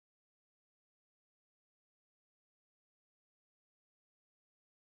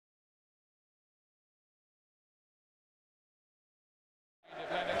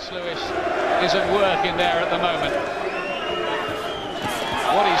Lewis is at work in there at the moment.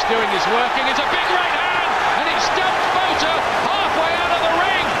 What he's doing is working. It's a big right hand, and it stumped Bota halfway out of the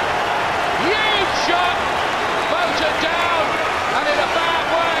ring. Huge shot. Bota down, and in a bad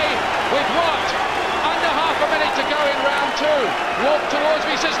way, with what? Under half a minute to go in round two. Walk towards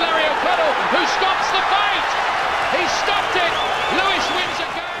me, says Larry O'Connell, who stops the fight. He stopped it. Lewis wins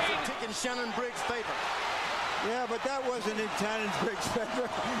again. Taking Shannon Briggs' favor. Yeah, but that wasn't in Shannon Briggs' favor.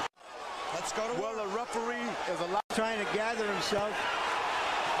 Let's go to well, the referee is a lot trying to gather himself.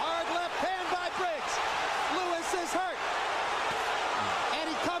 Hard left hand by Briggs. Lewis is hurt. And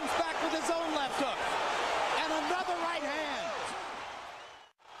he comes back with his own left hook. And another right hand.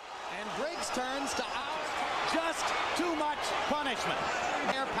 And Briggs turns to out. Just too much punishment.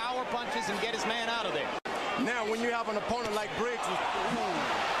 Air power punches and get his man out of there. Now, when you have an opponent like Briggs, and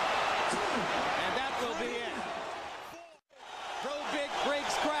that will be it. Pro Big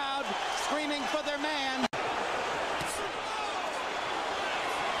Briggs crowd screaming for their man.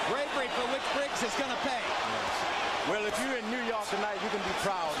 Bravery for which Briggs is going to pay. well, if you're in New York tonight, you can be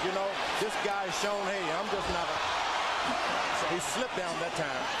proud. You know, this guy's shown, hey, I'm just not a... He slipped down that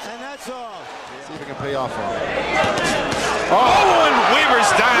time. And that's all. See if he can pay off on it. Oh, and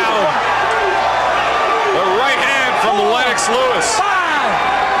Weaver's down. The right hand from Lennox Lewis.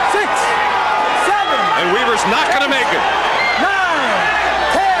 5, 6, 7. And Weaver's not going to make it. 9,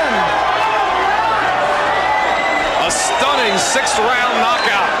 10. A stunning sixth-round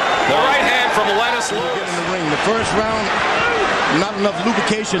knockout. The right hand from Lennox Lewis. Get in the ring. The first round, not enough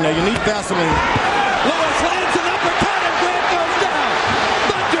lubrication there. You need Vaseline. Lewis lands an uppercut and Grant goes down.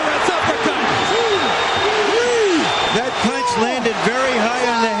 Thunderous uppercut. That punch landed very high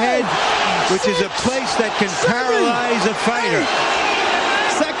on the head, which is a place that can paralyze a fighter.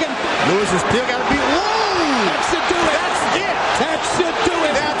 Second. Lewis has still got to be... Whoa! That should do it. That's it. That should do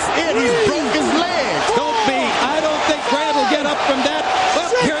it. That's it. He's broke his leg. Don't be. I don't think Grant will get up from that. Oh,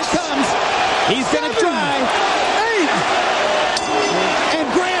 here it comes. He's going to try. 8. And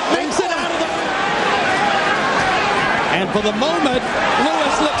Grant makes it out of the... And for the moment,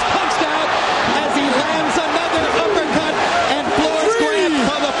 Lewis looks punched out as he lands another uppercut and floors Grant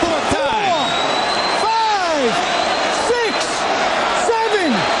for the fourth time. 5, 6, 7.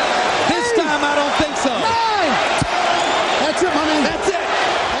 This time I don't think so. 9. That's it, my man. That's it.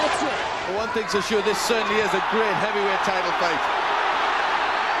 That's it. One thing's for sure, this certainly is a great heavyweight title fight.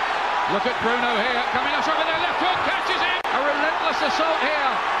 Look at Bruno here, coming up with their left hook, catches him. A relentless assault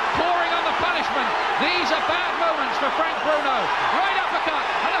here, pouring on the punishment. These are bad moments for Frank Bruno. Right uppercut,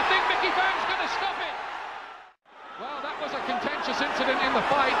 and I think Mickey Fang's going to stop it. Well, that was a contentious incident in the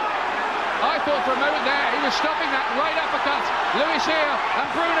fight. I thought for a moment there he was stopping that right uppercut. Lewis here,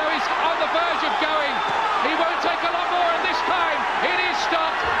 and Bruno is on the verge of going. He won't take a lot more, and this time it is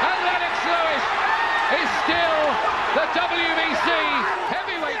stopped, and Lennox Lewis is still the WBC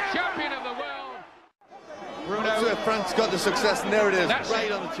heavyweight champion of the world. Bruno. That's where Frank's got the success, and there it is,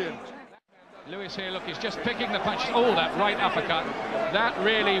 right on the chin. Lewis here, look, he's just picking the punch. Oh, that right uppercut. That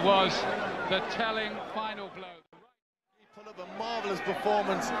really was the telling final blow. He put up a marvelous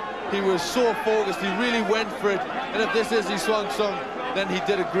performance. He was so focused, he really went for it. And if this is his swan song, then he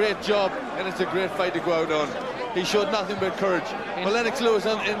did a great job, and it's a great fight to go out on. He showed nothing but courage. But Lennox Lewis,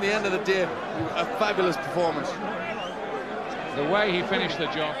 in the end of the day, a fabulous performance. The way he finished the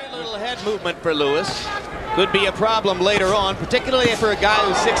job. Very little head movement for Lewis. Could be a problem later on, particularly for a guy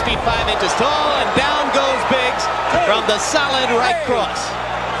who's 6 feet 5 inches tall, and down goes Biggs from the solid right cross.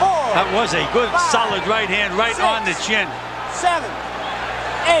 That was a good, solid right hand right on the chin. 7,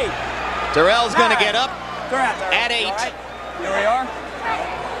 8. Terrell's going to get up at 8. Right. Here we are.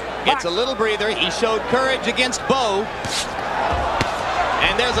 Gets a little breather. He showed courage against Bo.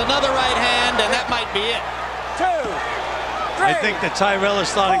 And there's another right hand, and that might be it. 2, 3. I think that Tyrell is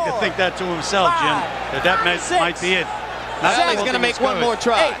starting to think that to himself, Jim. That might be it. Well, he's going to make one more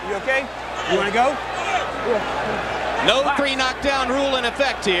try. 8. You okay? You want to go? No 3 knockdown rule in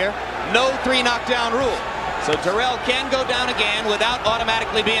effect here. No 3 knockdown rule. So Terrell can go down again without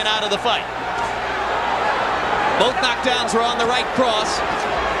automatically being out of the fight. Both knockdowns were on the right cross.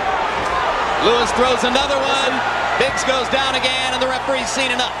 Lewis throws another one. Biggs goes down again, and the referee's seen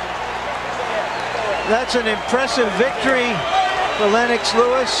enough. That's an impressive victory for Lennox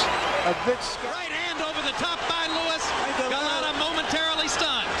Lewis. A bit Right hand over the top by Lewis. Galata momentarily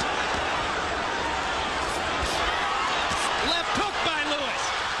stunned. Left hook by Lewis.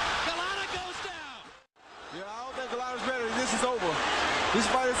 Galata goes down. Yeah, I don't think Galata's ready. This is over. This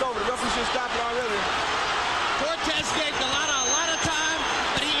fight is over. The referee should stop it already. Cortez gave Galata a lot of time,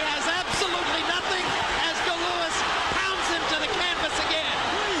 but he has absolutely nothing as Lewis pounds him to the canvas again.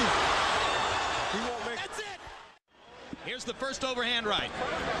 Here's the first overhand right.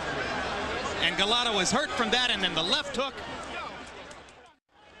 And Galata was hurt from that, and then the left hook.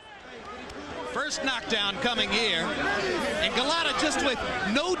 First knockdown coming here. And Galata just with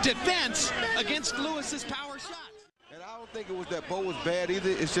no defense against Lewis's power shots. And I don't think it was that Bo was bad either.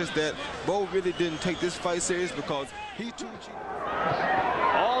 It's just that Bo really didn't take this fight serious because he too cheap.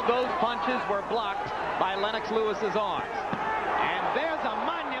 All those punches were blocked by Lennox Lewis's arms. And there's a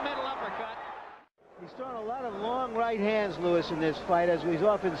monumental uppercut. He's thrown a lot of long right hands, Lewis, in this fight, as we've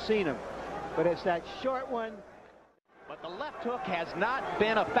often seen him. But it's that short one. But the left hook has not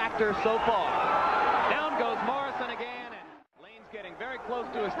been a factor so far. Down goes Morrison again, and Lane's getting very close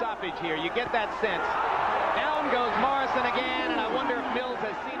to a stoppage here. You get that sense. Down goes Morrison again, and I wonder if Mills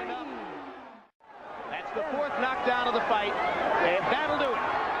has seen enough. That's the fourth knockdown of the fight, and that'll do it.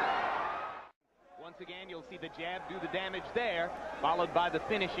 Once again, you'll see the jab do the damage there, followed by the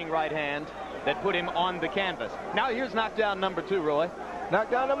finishing right hand that put him on the canvas. Now here's knockdown number 2, Roy.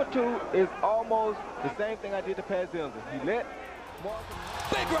 Knockdown number 2 is almost the same thing I did to Pat Zilzer. He let Morrison.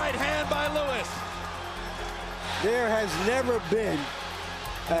 Big right hand by Lewis. There has never been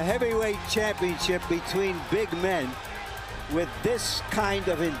a heavyweight championship between big men with this kind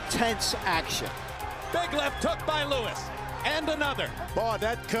of intense action. Big left hook by Lewis. And another. Boy,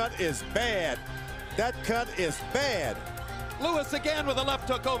 that cut is bad. That cut is bad. Lewis again with a left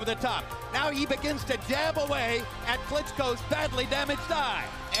hook over the top. Now he begins to jab away at Klitschko's badly damaged eye.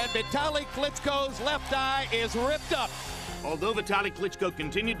 And Vitaly Klitschko's left eye is ripped up. Although Vitaly Klitschko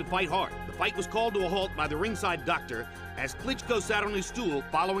continued to fight hard, the fight was called to a halt by the ringside doctor as Klitschko sat on his stool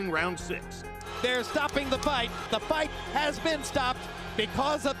following round 6. They're stopping the fight. The fight has been stopped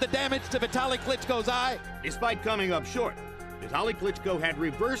because of the damage to Vitaly Klitschko's eye. Despite coming up short, Vitaly Klitschko had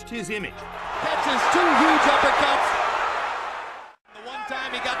reversed his image. Catches 2 huge uppercuts. The one time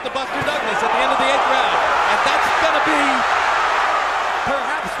he got the Buster Douglas at the end of the 8th round. And that's going to be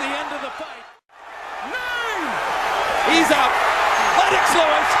perhaps the end of the fight. No! He's out. Lennox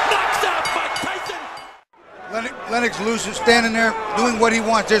Lewis knocks out Mike Tyson. Lennox Lewis is standing there doing what he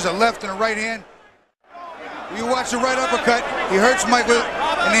wants. There's a left and a right hand. You watch the right uppercut. He hurts Mike with it,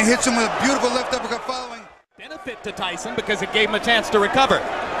 and then hits him with a beautiful left uppercut following. Benefit to Tyson because it gave him a chance to recover.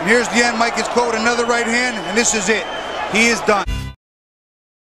 And here's the end. Mike gets caught with another right hand, and this is it. He is done.